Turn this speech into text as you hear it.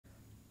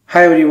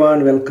Hi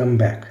everyone, welcome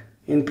back.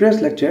 In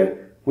previous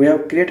lecture, we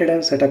have created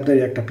and set up the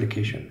React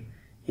application.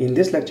 In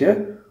this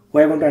lecture,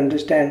 we are going to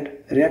understand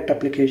React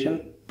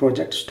application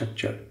project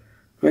structure.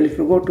 Well, if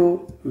you go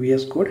to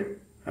VS Code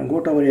and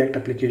go to our React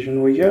application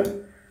over here,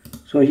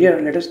 so here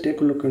let us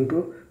take a look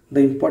into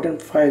the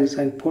important files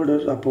and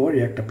folders of our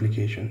React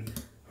application.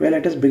 Well,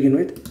 let us begin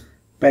with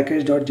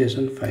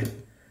package.json file.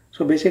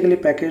 So basically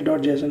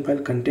package.json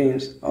file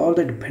contains all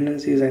the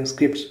dependencies and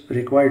scripts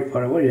required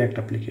for our React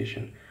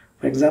application.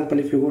 For example,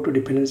 if you go to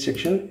dependency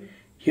section,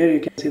 here you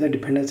can see the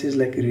dependencies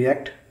like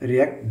React,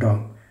 React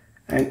DOM,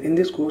 and in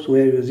this course we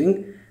are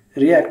using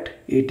React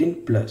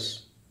 18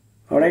 plus.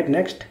 Alright,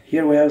 next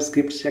here we have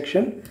script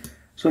section.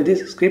 So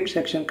this script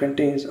section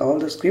contains all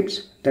the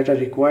scripts that are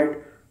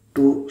required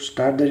to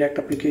start the React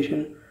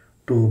application,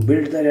 to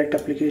build the React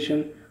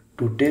application,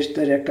 to test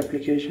the React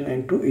application,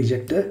 and to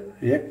eject the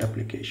React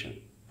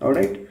application.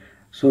 Alright,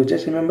 so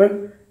just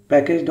remember,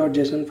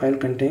 package.json file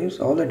contains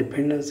all the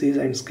dependencies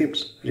and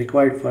scripts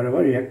required for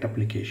our React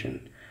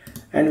application.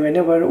 And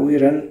whenever we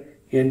run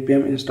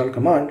npm install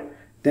command,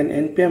 then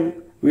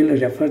npm will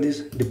refer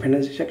this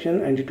dependency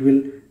section and it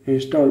will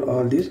install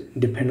all these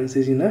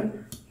dependencies in a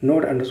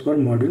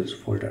node_modules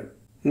folder.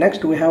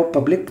 Next we have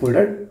public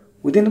folder.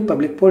 Within the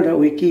public folder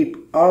we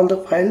keep all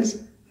the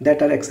files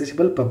that are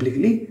accessible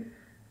publicly,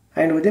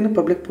 and within the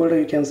public folder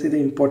you can see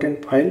the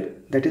important file,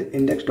 that is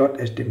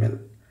index.html.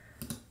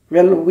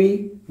 Well,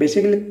 we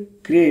basically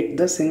create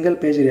the single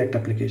page React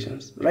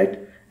applications, right?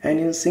 And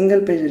in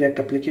single page React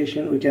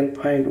application, we can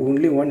find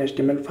only one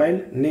HTML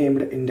file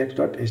named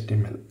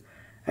index.html.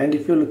 And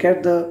if you look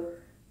at the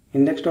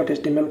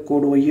index.html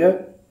code over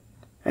here,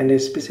 and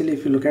especially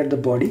if you look at the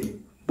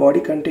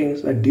body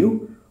contains a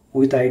div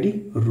with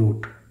ID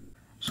root.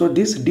 So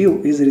this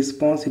div is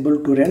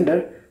responsible to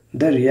render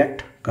the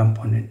React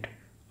component.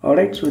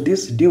 Alright, so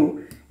this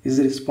div is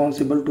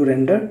responsible to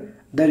render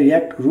the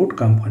React root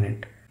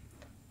component.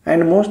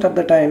 And most of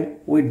the time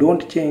we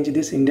don't change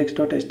this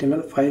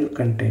index.html file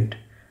content.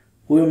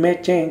 We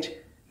may change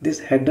this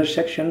header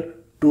section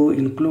to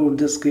include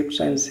the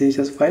scripts and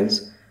CSS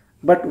files,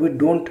 but we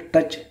don't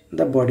touch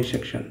the body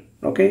section.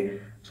 Okay,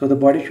 so the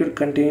body should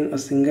contain a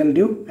single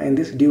div, and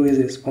this div is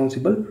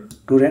responsible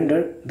to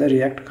render the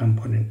React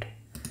component.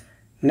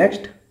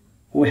 Next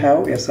we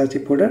have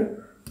src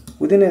folder.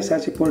 Within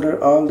src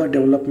folder all the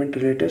development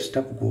related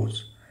stuff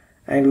goes,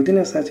 and within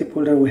src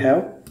folder we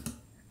have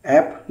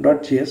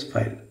app.js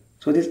file.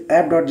 So this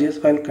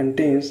app.js file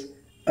contains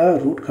a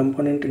root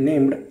component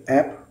named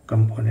app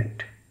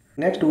component.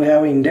 Next we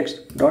have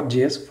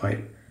index.js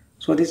file.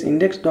 So this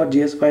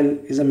index.js file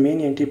is a main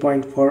entry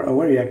point for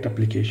our React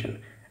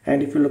application.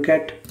 And if you look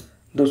at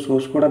the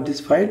source code of this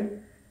file,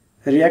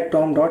 react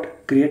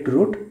DOM.create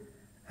root,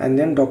 and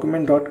then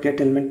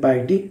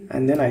document.getElementById,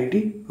 and then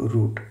id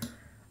root.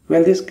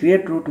 Well, this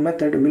create root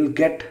method will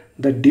get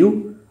the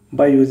div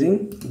by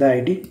using the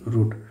id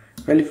root.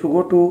 Well, if you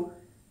go to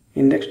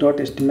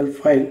index.html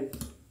file,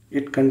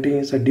 it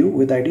contains a div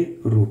with id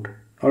root.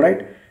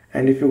 Alright,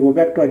 and if you go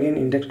back to again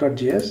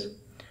index.js,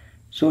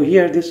 so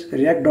here this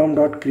react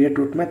DOM.create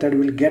root method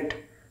will get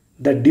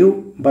the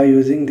div by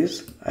using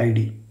this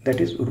id,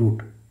 that is root.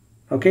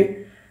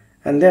 Okay,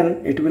 and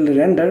then it will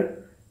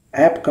render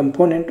app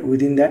component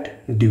within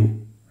that div.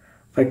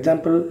 For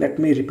example, let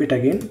me repeat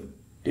again.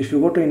 If you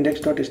go to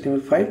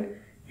index.html file,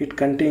 it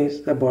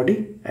contains the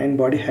body, and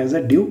body has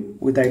a div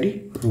with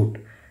id root.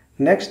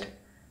 Next,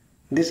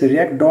 this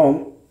react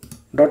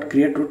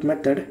DOM.create root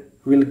method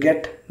will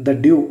get the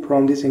div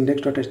from this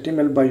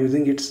index.html by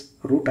using its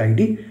root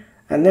id,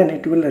 and then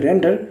it will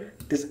render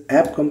this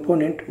app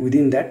component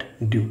within that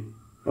div.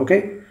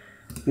 Okay,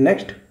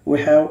 next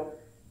we have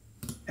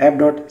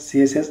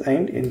app.css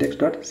and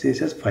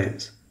index.css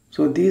files.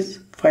 So these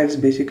files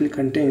basically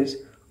contains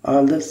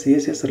all the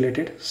CSS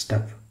related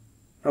stuff.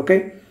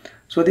 Okay,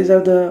 so these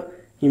are the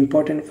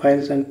important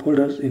files and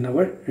folders in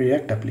our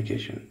React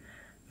application.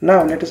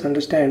 Now let us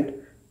understand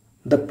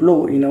the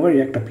flow in our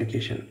React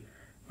application.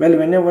 Well,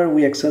 whenever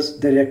we access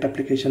the React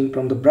application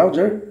from the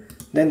browser,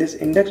 then this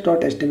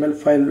index.html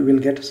file will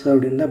get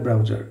served in the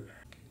browser.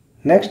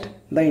 Next,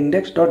 the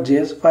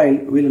index.js file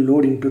will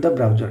load into the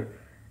browser.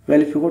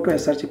 Well, if you go to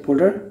src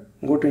folder,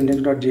 go to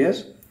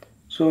index.js.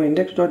 So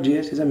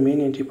index.js is a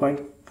main entry point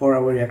for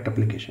our React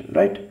application,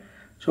 right?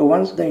 So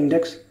once the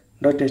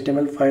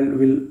index.html file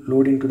will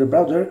load into the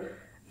browser,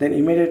 then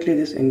immediately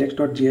this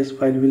index.js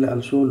file will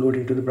also load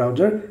into the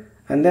browser,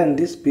 and then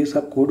this piece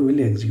of code will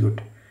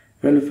execute.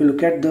 Well, if you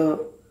look at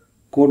the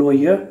code over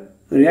here,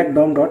 react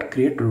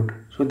DOM.create root.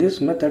 So this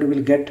method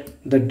will get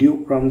the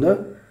div from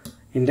the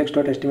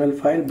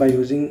index.html file by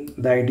using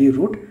the id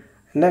root.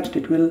 Next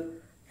it will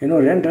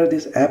render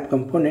this app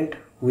component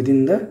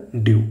within the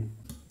div.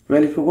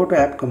 Well, if you go to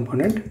app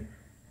component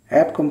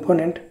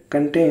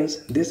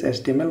contains this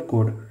HTML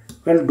code.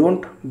 Well,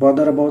 don't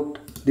bother about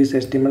this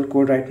HTML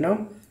code right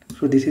now.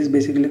 So this is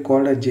basically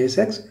called a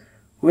JSX.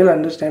 We'll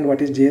understand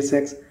what is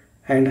JSX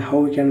and how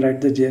we can write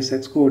the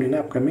JSX code in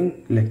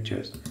upcoming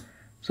lectures.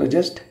 So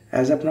just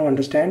as of now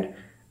understand,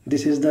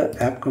 this is the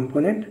app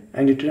component,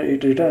 and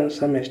it returns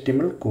some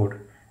HTML code.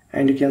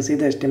 and you can see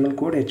the HTML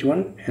code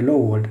h1 hello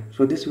world.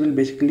 So this will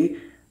basically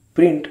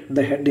print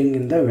the heading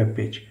in the web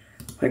page.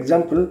 For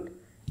example,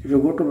 if you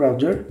go to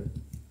browser,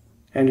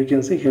 and you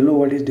can see hello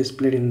world is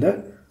displayed in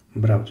the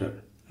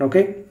browser.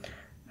 Okay,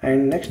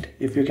 and next,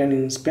 if you can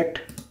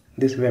inspect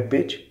this web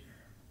page,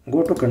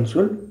 go to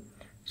console.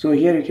 So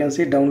here you can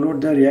see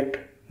download the React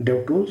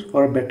Dev Tools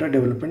for a better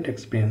development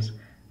experience.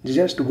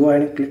 Just go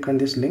ahead and click on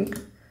this link,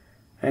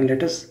 and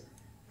let us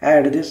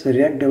add this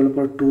React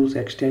Developer Tools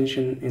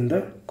extension in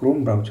the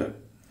Chrome browser.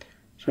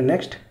 So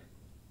next,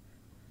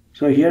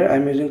 so here I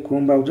am using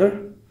Chrome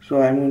browser, so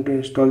I am going to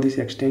install this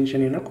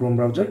extension in a Chrome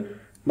browser.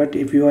 But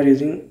if you are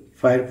using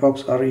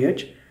Firefox or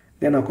Edge,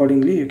 then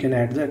accordingly you can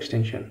add the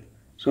extension.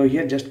 So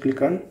here just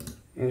click on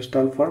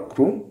install for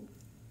Chrome,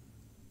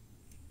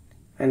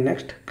 and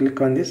next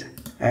click on this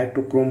add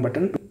to Chrome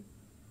button,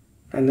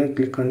 and then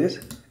click on this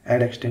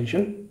add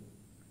extension.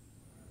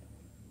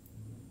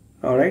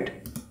 Alright,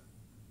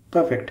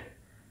 perfect.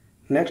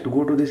 Next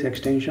go to this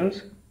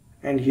extensions,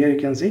 and here you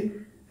can see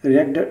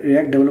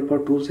React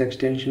Developer Tools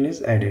extension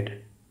is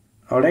added.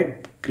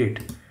 Alright, great.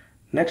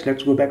 Next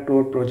let's go back to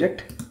our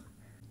project,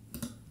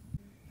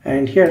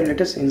 and here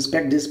let us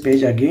inspect this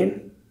page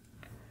again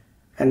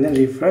and then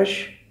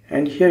refresh,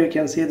 and here you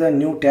can see the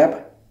new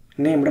tab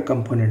named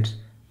components.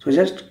 So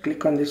just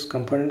click on this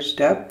components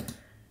tab.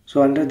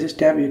 So under this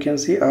tab you can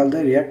see all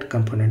the React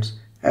components.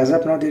 As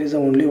of now there is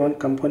only one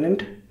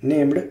component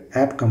named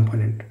app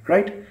component,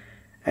 right?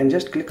 And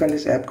just click on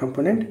this app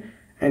component,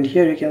 and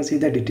here you can see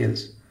the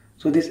details.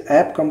 So this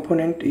app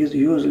component is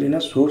used in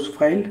a source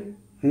file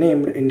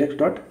named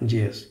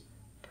index.js.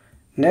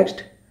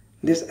 Next,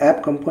 this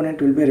app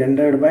component will be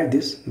rendered by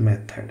this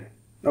method.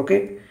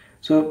 Okay,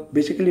 so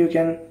basically you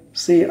can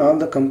see all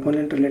the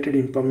component related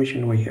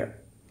information over here.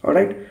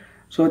 Alright,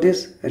 so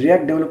this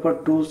React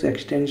Developer Tools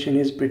extension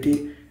is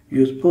pretty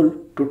useful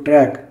to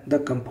track the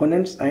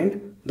components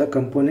and the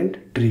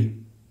component tree.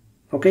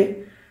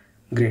 Okay,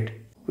 great.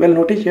 Well,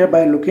 notice here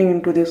by looking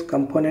into this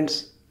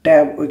components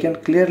tab, we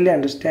can clearly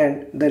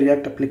understand the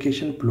React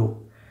application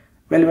flow.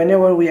 Well,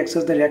 whenever we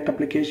access the React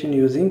application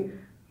using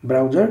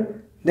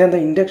browser, then the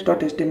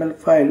index.html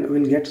file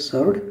will get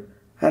served,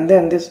 and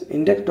then this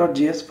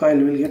index.js file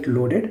will get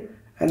loaded,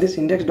 and this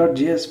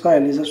index.js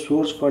file is a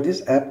source for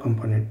this app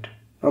component.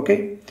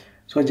 Okay,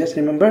 so just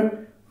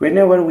remember,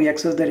 whenever we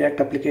access the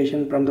React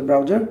application from the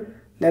browser,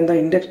 then the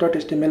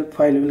index.html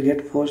file will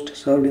get first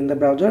served in the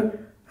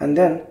browser, and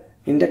then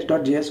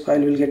index.js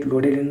file will get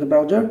loaded in the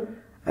browser,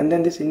 and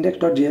then this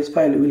index.js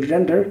file will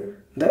render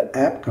the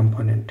app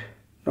component.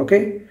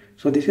 Okay,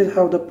 so this is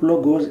how the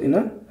flow goes in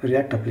a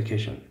React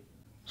application.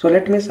 So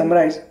let me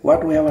summarize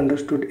what we have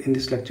understood in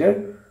this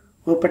lecture.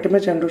 We pretty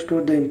much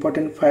understood the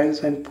important files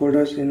and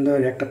folders in the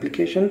React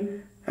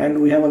application,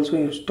 and we have also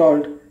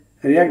installed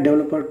React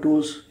Developer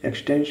Tools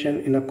extension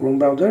in a Chrome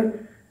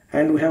browser,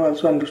 and we have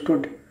also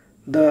understood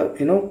the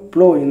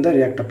flow in the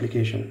React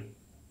application.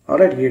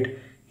 Alright, great.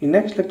 In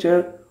next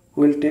lecture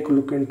we will take a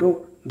look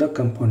into the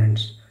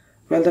components.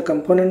 Well, the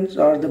components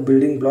are the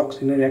building blocks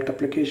in a React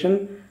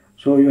application,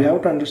 so you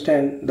have to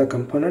understand the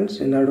components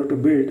in order to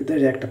build the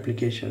React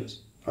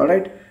applications.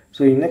 Alright,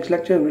 so in next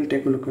lecture we will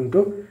take a look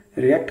into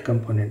React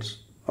components.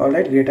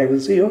 Alright, great. I will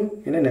see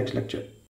you in the next lecture.